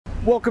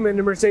Welcome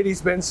into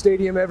Mercedes-Benz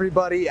Stadium,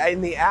 everybody. In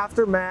the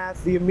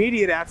aftermath, the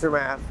immediate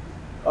aftermath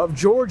of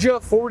Georgia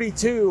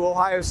 42,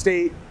 Ohio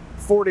State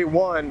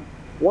 41,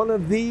 one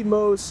of the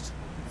most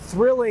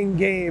thrilling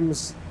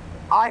games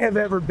I have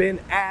ever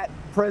been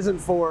present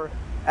for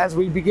as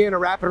we begin a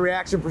rapid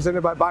reaction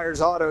presented by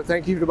Byers Auto.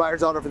 Thank you to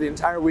Byers Auto for the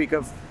entire week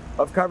of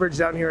coverage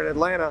down here in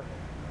Atlanta.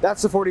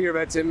 That's the 40-year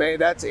vet Tim May.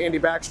 That's Andy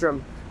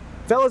Backstrom.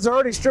 Fellas are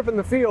already stripping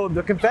the field.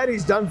 The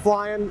confetti's done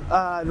flying.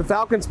 The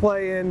Falcons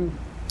play in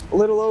a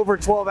little over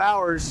 12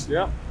 hours.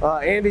 Yeah.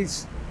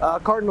 Andy's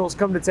Cardinals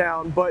come to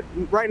town. But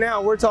right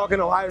now we're talking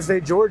Ohio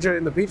State, Georgia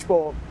in the Peach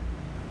Bowl.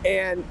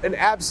 And an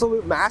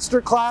absolute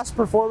masterclass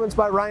performance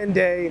by Ryan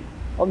Day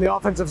on the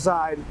offensive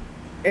side.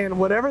 And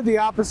whatever the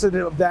opposite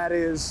of that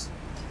is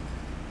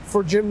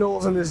for Jim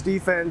Knowles and this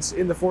defense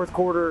in the fourth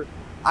quarter,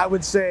 I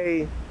would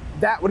say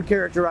that would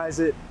characterize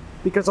it.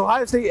 Because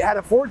Ohio State had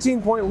a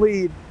 14-point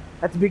lead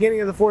at the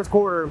beginning of the fourth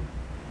quarter,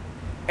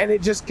 and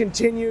it just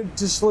continued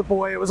to slip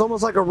away. It was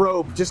almost like a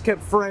rope, just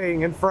kept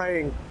fraying and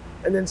fraying.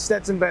 And then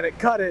Stetson Bennett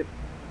cut it,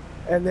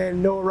 and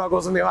then Noah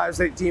Ruggles and the Ohio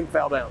State team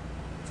fell down.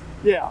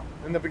 Yeah,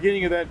 and the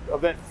beginning of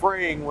that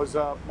fraying was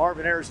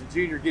Marvin Harrison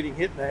Jr. getting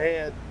hit in the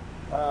head,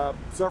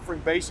 suffering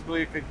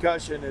basically a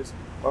concussion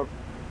or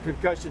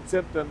concussion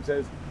symptoms,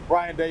 as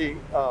Ryan Day,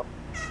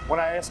 when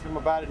I asked him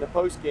about it in the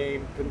post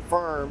game,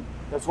 confirmed.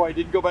 That's why he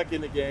didn't go back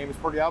in the game. It's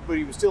pretty obvious, but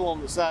he was still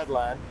on the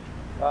sideline.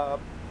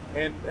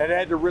 And it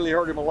had to really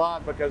hurt him a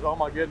lot because, oh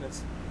my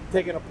goodness,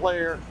 taking a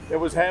player that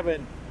was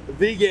having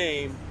the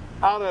game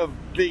out of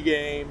the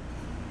game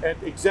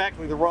at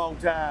exactly the wrong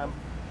time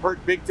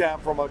hurt big time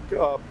from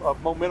a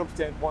momentum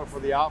standpoint for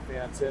the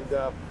offense. And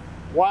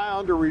why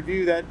under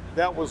review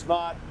that was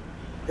not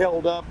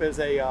held up as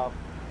a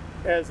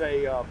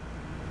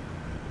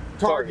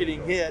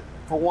targeting hit,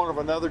 for want of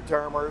another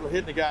term, or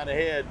hitting the guy in the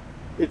head,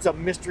 it's a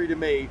mystery to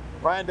me.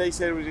 Ryan Day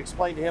said it was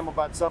explained to him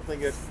about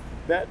something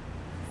that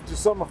to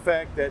some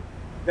effect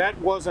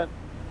that wasn't,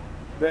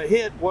 the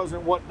hit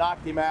wasn't what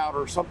knocked him out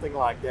or something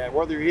like that,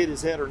 whether he hit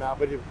his head or not.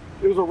 But it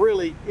was a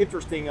really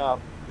interesting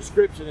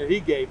description that he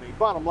gave me.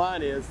 Bottom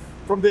line is,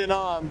 from then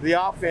on, the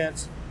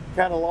offense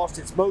kind of lost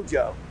its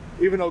mojo,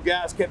 even though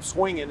guys kept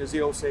swinging, as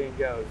the old saying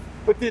goes.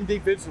 But then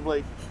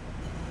defensively,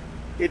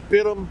 it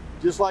bit them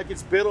just like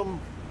it's bit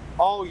them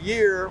all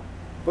year,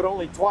 but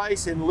only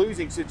twice in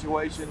losing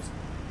situations.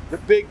 The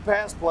big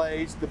pass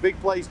plays, the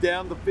big plays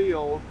down the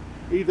field,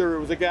 either it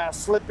was a guy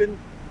slipping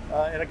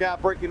and a guy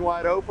breaking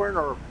wide open,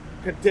 or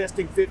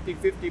contesting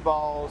 50-50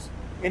 balls.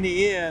 In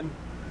the end,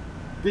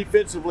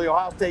 defensively,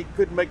 Ohio State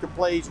couldn't make the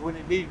plays when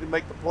it needed to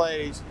make the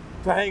plays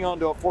to hang on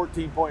to a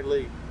 14-point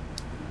lead.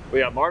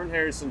 Well, yeah, Marvin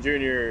Harrison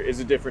Jr. is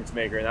a difference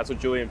maker, and that's what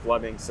Julian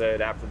Fleming said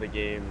after the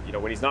game. You know,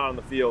 when he's not on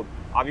the field,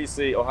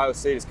 obviously Ohio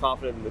State is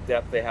confident in the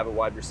depth they have at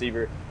wide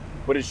receiver,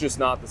 but it's just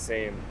not the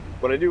same.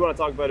 What I do want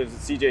to talk about is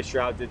what C.J.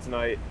 Stroud did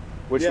tonight,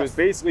 which was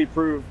basically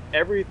prove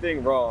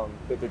everything wrong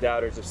that the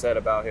doubters have said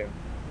about him.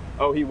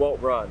 Oh, he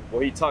won't run.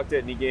 Well, he tucked it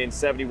and he gained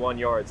 71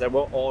 yards. That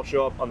won't all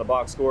show up on the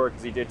box score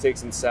because he did take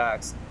some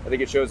sacks. I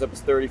think it shows up as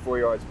 34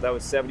 yards, but that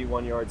was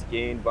 71 yards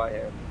gained by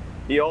him.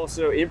 He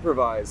also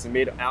improvised and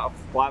made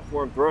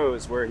out-platform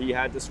throws where he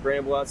had to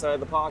scramble outside of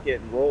the pocket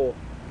and roll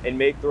and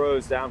make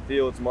throws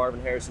downfield to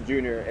Marvin Harrison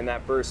Jr. in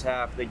that first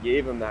half that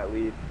gave him that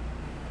lead.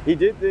 He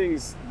did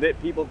things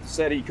that people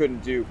said he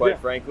couldn't do, quite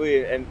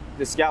frankly, and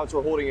the scouts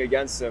were holding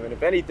against him. And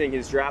if anything,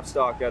 his draft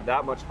stock got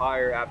that much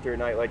higher after a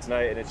night like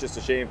tonight, and it's just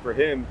a shame for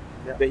him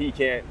that he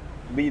can't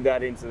lead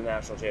that into the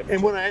national championship.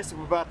 And when I asked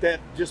him about that,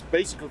 just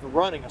basically the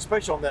running,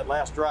 especially on that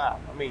last drive,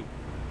 I mean,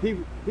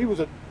 he was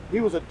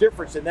a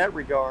difference in that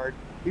regard.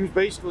 He was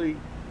basically,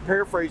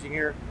 paraphrasing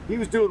here, he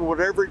was doing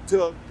whatever it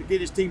took to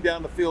get his team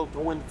down the field to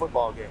win the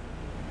football game.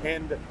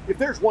 And if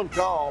there's one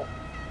call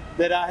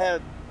that I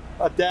had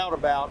a doubt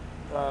about,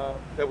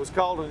 that was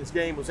called in this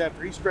game, was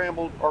after he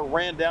scrambled or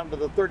ran down to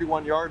the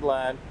 31-yard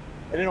line,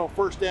 and then on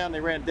first down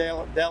they ran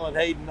Dallin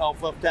Hayden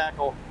off left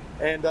tackle,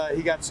 and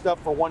he got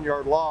stuffed for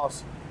 1-yard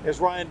loss. As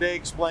Ryan Day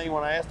explained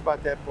when I asked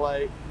about that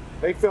play,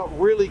 they felt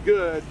really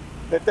good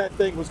that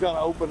thing was going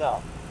to open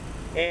up,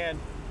 and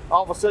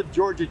all of a sudden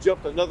Georgia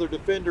jumped another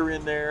defender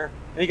in there,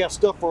 and he got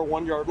stuffed for a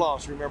 1-yard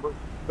loss. Remember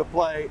the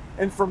play?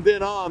 And from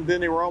then on,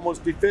 then they were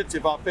almost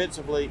defensive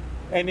offensively,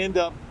 and end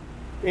up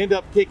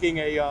kicking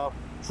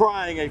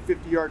trying a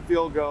 50-yard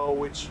field goal,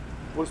 which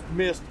was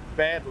missed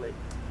badly.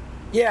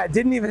 Yeah,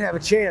 didn't even have a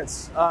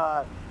chance.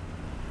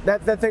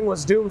 That thing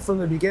was doomed from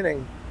the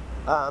beginning.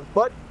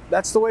 But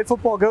that's the way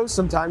football goes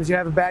sometimes. You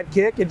have a bad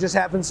kick. It just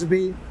happens to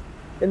be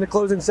in the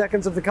closing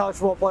seconds of the college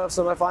football playoff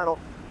semifinal.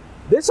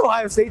 This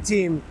Ohio State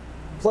team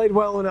played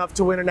well enough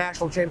to win a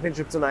national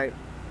championship tonight.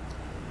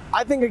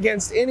 I think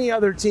against any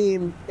other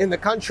team in the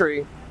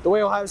country, the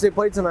way Ohio State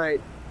played tonight,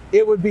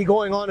 it would be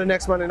going on to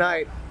next Monday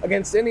night.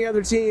 Against any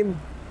other team,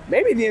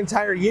 maybe the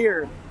entire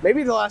year,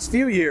 maybe the last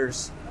few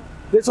years,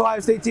 this Ohio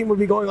State team would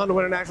be going on to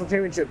win a national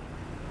championship,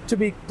 to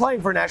be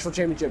playing for a national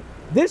championship.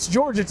 This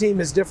Georgia team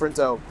is different,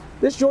 though.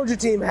 This Georgia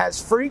team has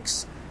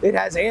freaks, it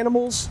has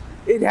animals,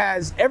 it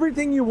has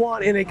everything you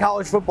want in a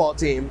college football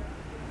team.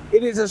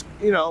 It is,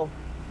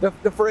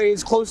 the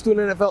phrase close to an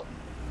NFL.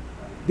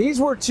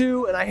 These were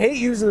two, and I hate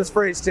using this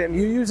phrase, Tim.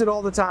 You use it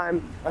all the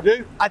time. I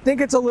do. I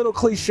think it's a little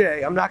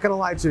cliche. I'm not going to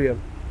lie to you.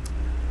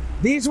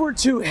 These were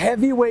two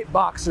heavyweight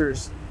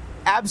boxers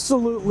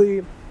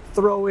absolutely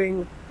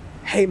throwing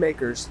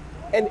haymakers.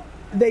 And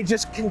they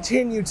just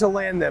continued to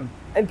land them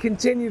and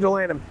continue to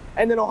land them.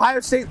 And then Ohio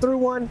State threw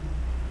one,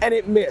 and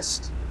it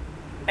missed.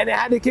 And it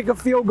had to kick a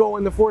field goal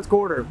in the fourth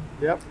quarter.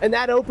 Yep. And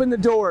that opened the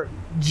door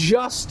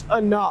just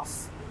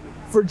enough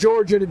for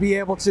Georgia to be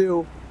able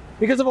to,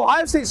 because if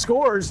Ohio State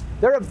scores,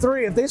 they're up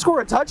 3. If they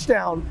score a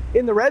touchdown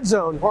in the red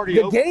zone,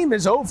 the game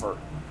is over.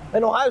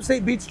 And Ohio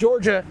State beats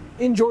Georgia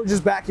in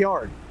Georgia's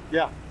backyard.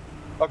 Yeah,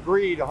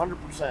 agreed,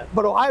 100%.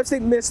 But Ohio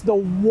State missed the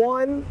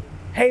one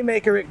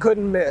haymaker it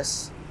couldn't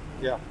miss.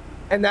 Yeah.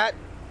 And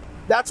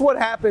that's what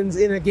happens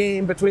in a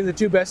game between the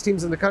two best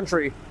teams in the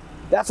country.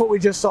 That's what we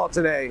just saw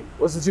today,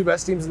 was the two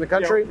best teams in the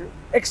country,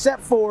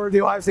 except for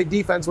the Ohio State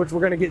defense, which we're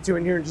going to get to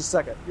in here in just a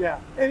second. Yeah,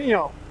 and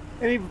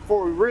and even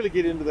before we really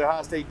get into the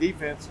Ohio State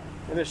defense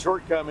and the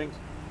shortcomings,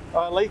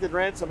 Lathan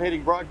Ransom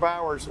hitting Brock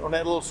Bowers on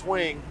that little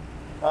swing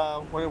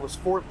when it was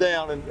 4th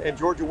down, and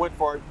Georgia went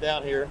for it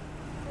down here.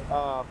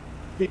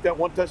 Keep that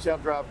one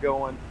touchdown drive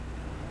going.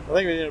 I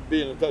think it ended up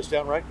being a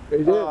touchdown, right?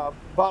 They did.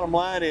 Bottom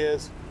line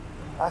is,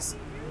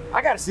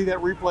 I got to see that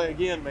replay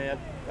again, man.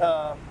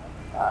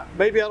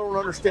 Maybe I don't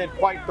understand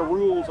quite the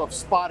rules of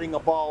spotting a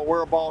ball,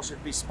 where a ball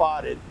should be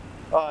spotted.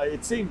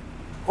 It seemed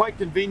quite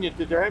convenient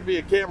that there had to be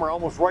a camera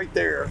almost right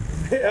there.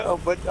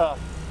 But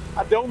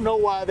I don't know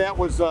why that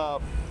was. I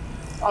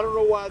don't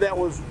know why that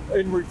was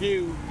in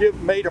review.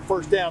 Made a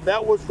first down.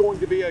 That was going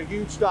to be a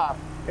huge stop.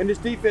 And this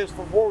defense,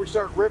 before we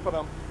start ripping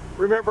them,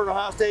 remember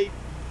Ohio State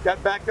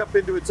got back up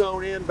into its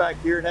own end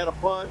back here and had a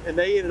punt, and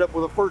they ended up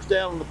with a first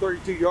down on the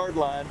 32-yard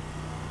line.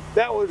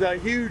 That was a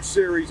huge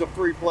series of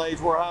 3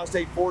 plays where Ohio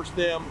State forced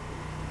them,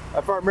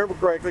 if I remember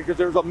correctly, because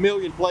there's a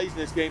million plays in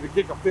this game, to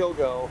kick a field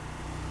goal.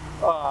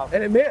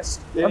 And it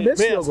missed. A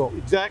missed field goal.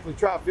 Exactly,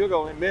 try a field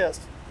goal and it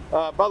missed.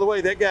 By the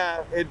way, that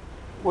guy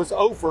was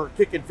 0 for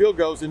kicking field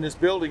goals in this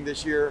building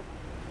this year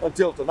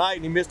until tonight,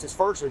 and he missed his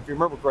first one, if you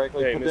remember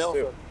correctly. Yeah, he missed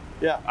 2.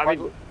 Yeah, I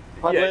mean,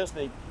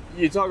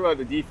 you talk about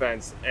the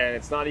defense, and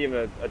it's not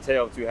even a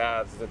tale of 2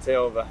 halves. It's a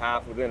tale of a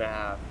half within a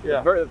half.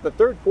 Yeah. The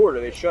third quarter,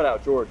 they shut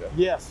out Georgia.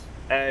 Yes.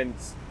 And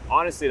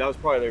honestly, that was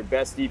probably their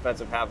best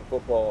defensive half of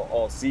football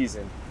all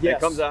season. Yes. It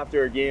comes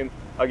after a game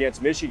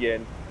against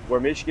Michigan, where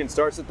Michigan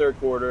starts the third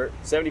quarter,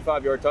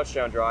 75-yard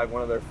touchdown drive,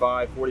 one of their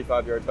 5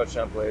 45-yard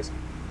touchdown plays.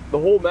 The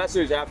whole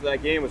message after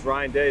that game was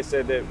Ryan Day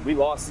said that we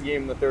lost the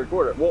game in the third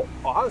quarter. Well,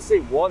 Ohio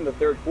State won the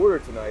third quarter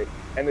tonight,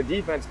 and the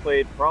defense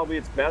played probably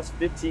its best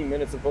 15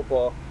 minutes of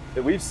football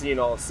that we've seen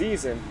all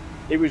season.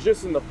 It was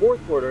just in the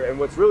fourth quarter, and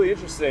what's really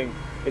interesting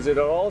is that it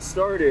all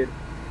started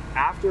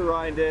after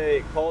Ryan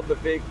Day called the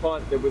fake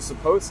punt that was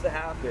supposed to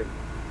happen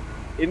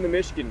in the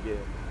Michigan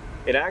game.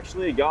 It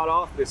actually got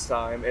off this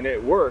time, and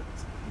it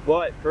worked,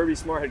 but Kirby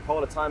Smart had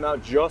called a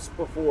timeout just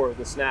before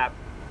the snap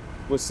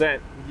was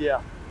sent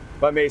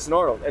by Mason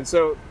Arnold. And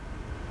so,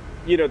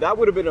 that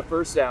would have been a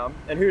first down,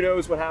 and who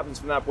knows what happens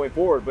from that point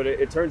forward, but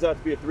it turns out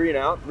to be a 3 and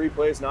out, 3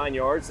 plays, 9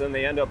 yards, then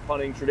they end up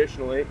punting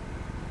traditionally.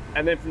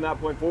 And then from that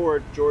point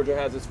forward, Georgia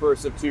has its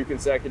first of 2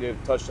 consecutive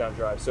touchdown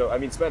drives. So, I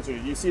mean, Spencer,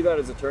 did you see that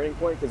as a turning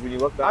point? Because when you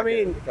look back,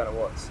 it kind of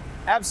was.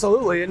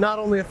 Absolutely. It not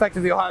only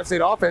affected the Ohio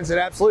State offense, it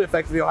absolutely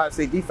affected the Ohio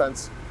State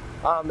defense.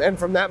 And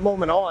from that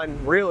moment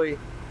on, really,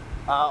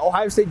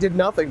 Ohio State did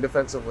nothing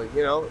defensively.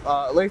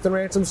 Lathan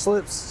Ransom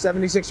slips,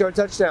 76-yard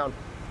touchdown.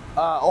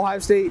 Ohio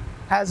State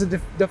has a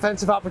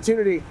defensive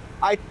opportunity.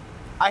 I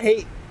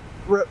hate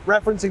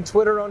referencing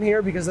Twitter on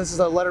here because this is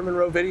a Letterman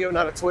Row video,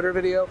 not a Twitter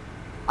video.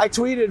 I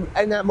tweeted,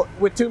 and that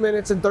with 2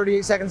 minutes and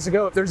 38 seconds to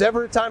go, if there's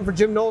ever a time for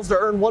Jim Knowles to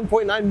earn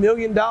 $1.9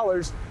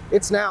 million,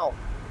 it's now.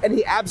 And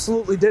he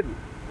absolutely didn't.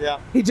 Yeah.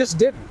 He just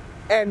didn't.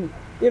 And,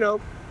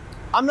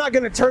 I'm not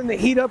going to turn the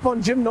heat up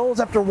on Jim Knowles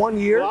after 1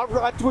 year.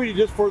 Well, I tweeted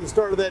just before the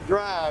start of that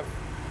drive.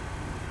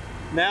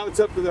 Now it's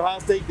up to the Ohio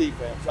State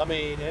defense. I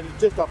mean, and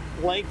it's just a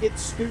blanket,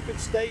 stupid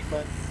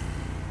statement.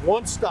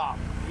 One stop.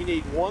 You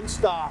need one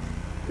stop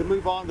to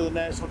move on to the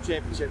national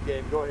championship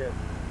game. Go ahead.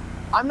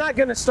 I'm not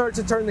going to start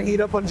to turn the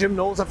heat up on Jim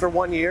Knowles after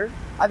 1 year.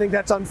 I think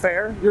that's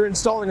unfair. You're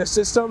installing a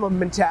system, a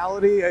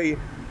mentality,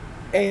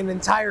 an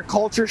entire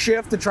culture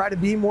shift to try to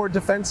be more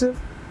defensive.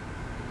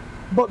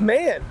 But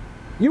man,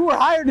 you were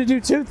hired to do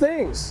 2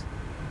 things.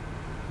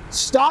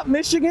 Stop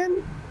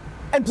Michigan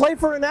and play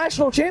for a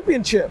national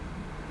championship.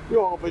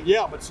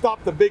 But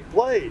stop the big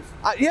plays.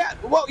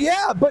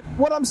 But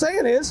what I'm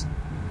saying is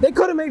they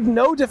could have made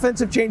no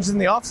defensive changes in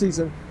the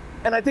offseason,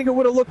 and I think it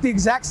would have looked the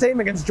exact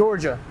same against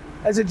Georgia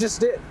as it just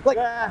did.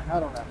 I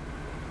don't know.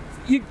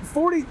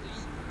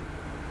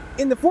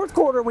 In the fourth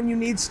quarter, when you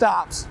need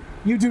stops,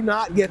 you do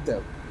not get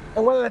them.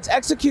 And whether that's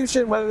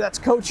execution, whether that's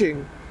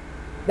coaching,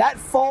 that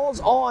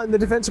falls on the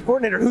defensive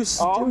coordinator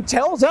who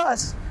tells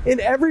us in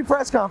every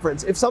press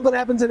conference, if something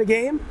happens in a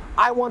game,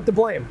 I want the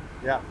blame.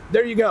 Yeah.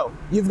 There you go.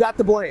 You've got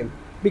the blame.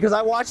 Because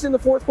I watched in the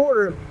fourth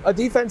quarter a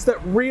defense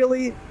that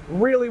really,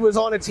 really was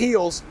on its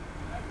heels,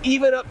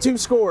 even up 2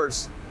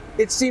 scores.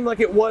 it seemed like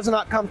it was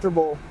not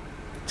comfortable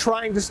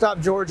trying to stop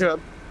Georgia.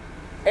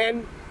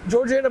 And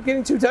Georgia ended up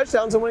getting 2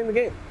 touchdowns and winning the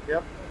game.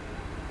 Yep.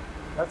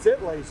 That's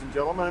it, ladies and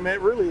gentlemen. I mean,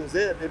 it really is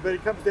it. But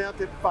it comes down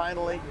to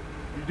finally,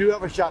 you do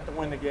have a shot to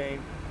win the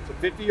game. It's a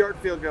 50-yard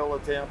field goal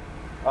attempt.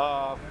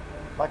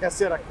 Like I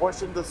said, I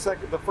questioned the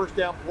first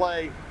down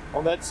play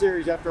on that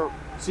series after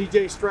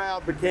C.J.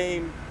 Stroud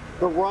became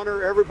the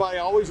runner everybody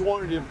always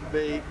wanted him to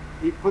be.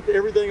 He put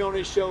everything on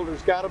his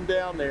shoulders, got him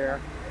down there.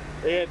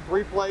 They had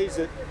 3 plays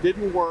that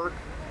didn't work,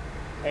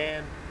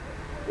 and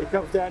it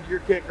comes down to your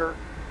kicker,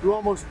 who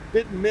almost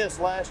didn't miss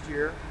last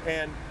year,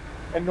 and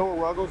Noah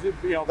Ruggles.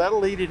 That'll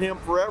lead him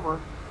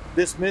forever.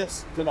 This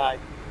miss tonight,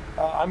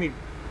 bad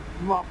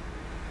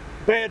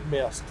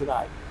miss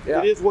tonight. Yeah.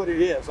 It is what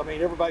it is. I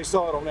mean, everybody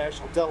saw it on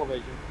national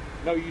television.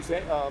 No use,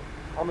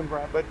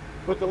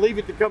 but to leave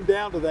it to come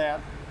down to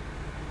that,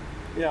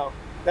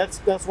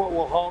 that's what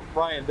will haunt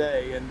Brian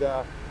Day. And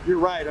you're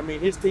right. I mean,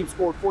 his team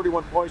scored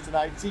 41 points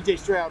tonight. C.J.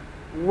 Stroud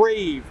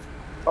raved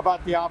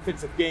about the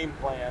offensive game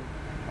plan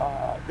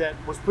that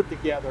was put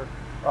together.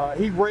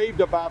 He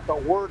raved about the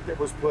work that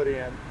was put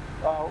in.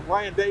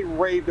 Ryan Day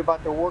raved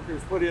about the work that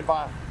was put in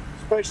by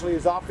especially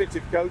his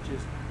offensive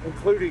coaches,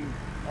 including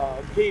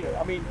Keener.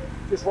 I mean,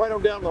 just right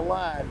on down the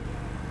line,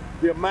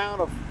 the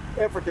amount of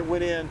effort that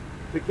went in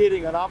to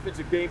getting an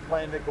offensive game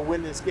plan that could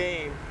win this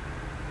game.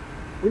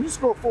 When you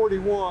score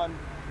 41,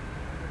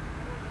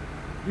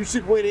 you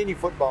should win any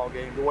football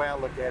game, the way I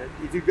look at it,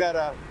 if you've got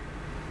a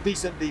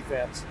decent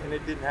defense, and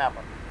it didn't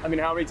happen. I mean,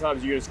 how many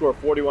times are you going to score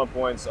 41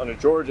 points on a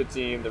Georgia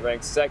team that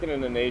ranks 2nd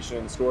in the nation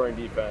in scoring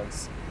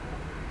defense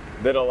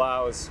that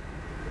allows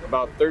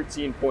about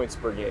 13 points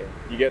per game?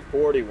 You get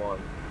 41.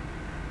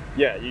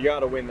 Yeah, you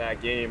got to win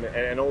that game.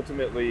 And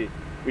ultimately,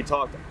 we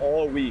talked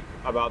all week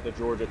about the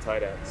Georgia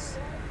tight ends.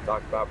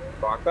 Talked about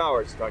Brock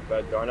Bowers, talked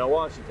about Darnell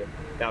Washington.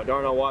 Now,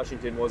 Darnell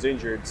Washington was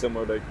injured,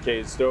 similar to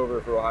Cade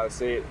Stover for Ohio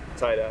State,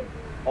 tight end,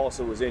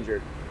 also was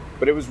injured.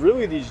 But it was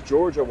really these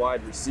Georgia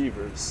wide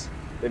receivers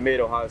that made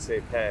Ohio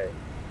State pay.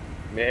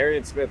 I mean,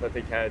 Arian Smith, I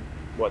think, had,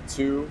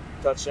 2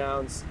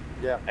 touchdowns?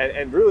 Yeah.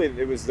 And really,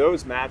 it was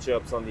those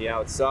matchups on the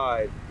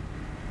outside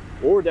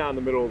or down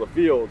the middle of the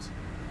field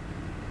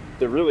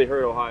that really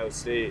hurt Ohio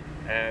State.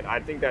 And I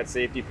think that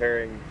safety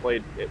pairing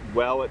played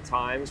well at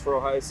times for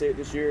Ohio State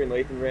this year in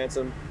Lathan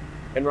Ransom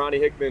and Ronnie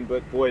Hickman,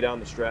 but boy, down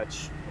the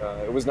stretch,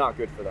 it was not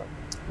good for them.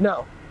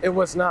 No, it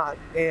was not.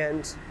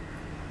 And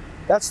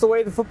that's the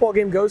way the football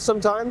game goes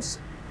sometimes.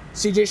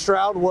 C.J.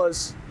 Stroud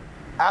was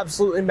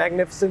absolutely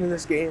magnificent in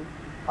this game.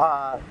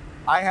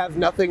 I have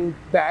nothing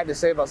bad to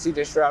say about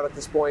C.J. Stroud at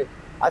this point.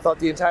 I thought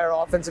the entire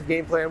offensive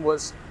game plan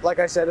was, like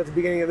I said at the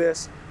beginning of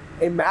this,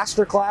 a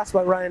masterclass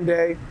by Ryan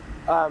Day.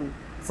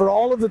 For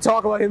all of the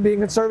talk about him being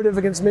conservative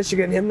against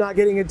Michigan, him not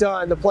getting it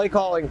done, the play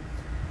calling,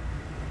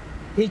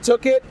 he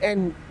took it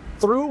and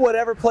threw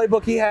whatever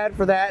playbook he had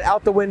for that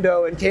out the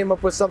window and came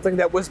up with something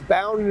that was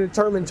bound and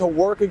determined to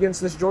work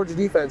against this Georgia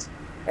defense.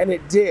 And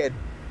it did.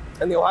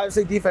 And the Ohio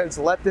State defense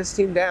let this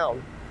team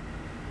down.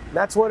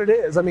 That's what it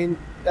is. I mean,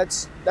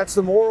 that's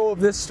the moral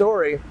of this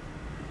story.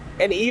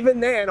 And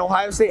even then,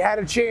 Ohio State had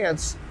a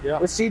chance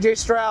with C.J.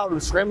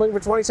 Stroud scrambling for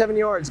 27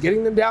 yards,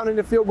 getting them down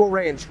into field goal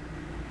range.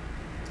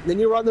 Then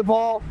you run the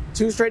ball,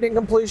 2 straight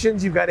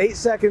incompletions, you've got 8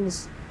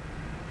 seconds.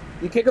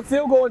 You kick a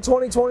field goal in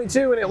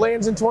 2022 and it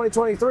lands in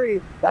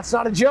 2023. That's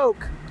not a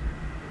joke.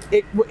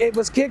 It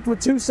was kicked with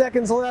 2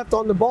 seconds left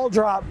on the ball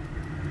drop,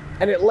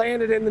 and it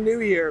landed in the new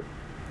year.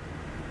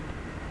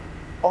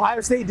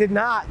 Ohio State did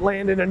not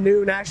land in a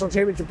new national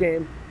championship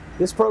game.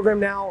 This program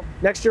now,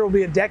 next year will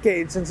be a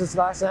decade since its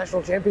last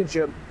national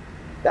championship.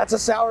 That's a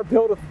sour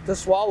pill to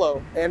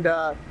swallow. And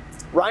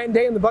Ryan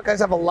Day and the Buckeyes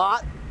have a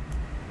lot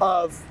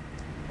of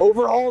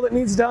overhaul that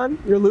needs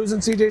done. You're losing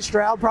C.J.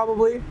 Stroud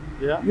probably.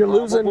 Yeah, You're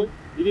probably. losing.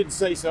 You didn't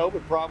say so,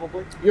 but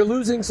probably. You're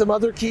losing some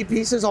other key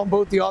pieces on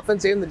both the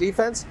offense and the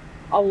defense.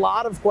 A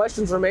lot of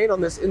questions remain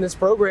in this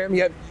program.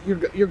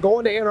 You're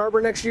going to Ann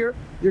Arbor next year.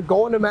 You're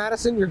going to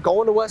Madison. You're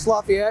going to West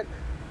Lafayette.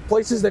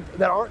 Places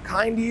that aren't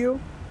kind to you.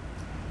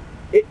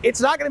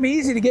 It's not going to be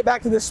easy to get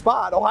back to this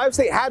spot. Ohio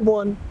State had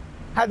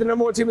the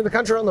number 1 team in the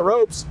country on the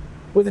ropes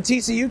with a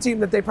TCU team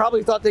that they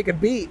probably thought they could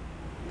beat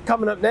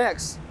coming up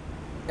next.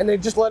 And they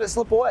just let it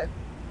slip away.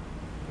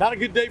 Not a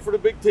good day for the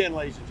Big Ten,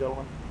 ladies and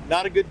gentlemen.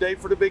 Not a good day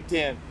for the Big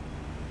Ten.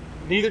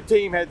 Neither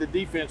team had the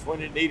defense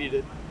when it needed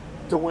it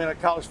to win a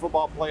college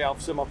football playoff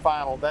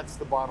semifinal. That's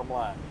the bottom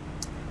line.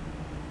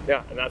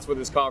 Yeah, and that's what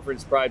this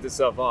conference prides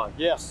itself on.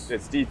 Yes.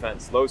 It's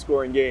defense,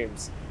 low-scoring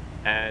games.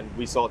 And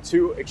we saw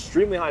 2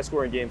 extremely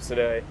high-scoring games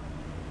today.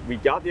 We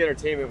got the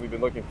entertainment we've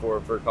been looking for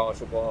college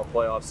football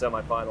playoff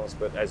semifinals,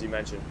 but as you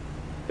mentioned,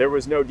 there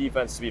was no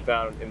defense to be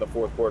found in the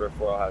 4th quarter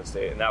for Ohio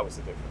State, and that was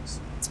the difference.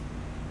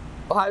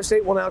 Ohio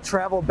State will now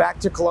travel back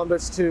to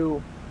Columbus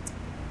to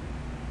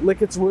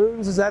lick its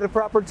wounds. Is that a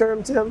proper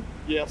term, Tim?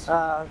 Yes.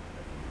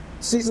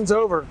 Season's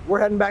over.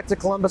 We're heading back to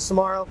Columbus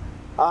tomorrow.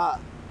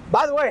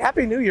 By the way,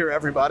 Happy New Year,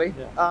 everybody.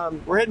 Yeah.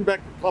 We're heading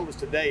back to Columbus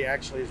today,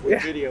 actually, as we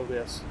video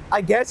this.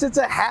 I guess it's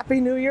a Happy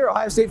New Year.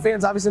 Ohio State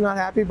fans obviously not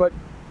happy, but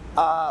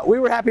We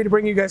were happy to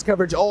bring you guys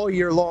coverage all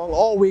year long,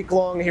 all week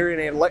long here in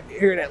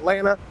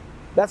Atlanta.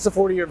 That's the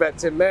 40-year vet,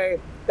 Tim May.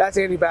 That's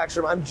Andy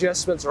Backstrom. I'm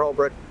just Spencer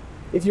Holbrook.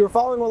 If you were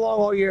following along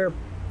all year,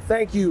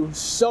 thank you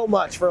so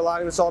much for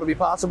allowing this all to be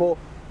possible.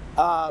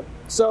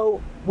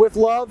 So, with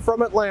love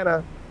from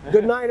Atlanta,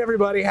 good night,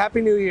 everybody.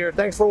 Happy New Year.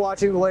 Thanks for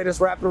watching the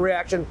latest Rapid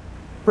Reaction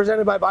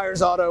presented by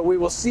Byers Auto. We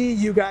will see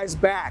you guys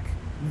back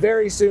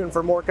very soon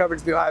for more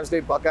coverage of the Ohio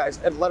State Buckeyes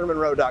at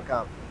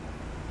LettermanRow.com.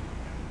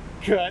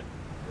 Cut.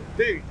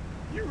 Dude,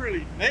 you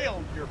really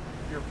nailed your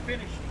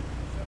finish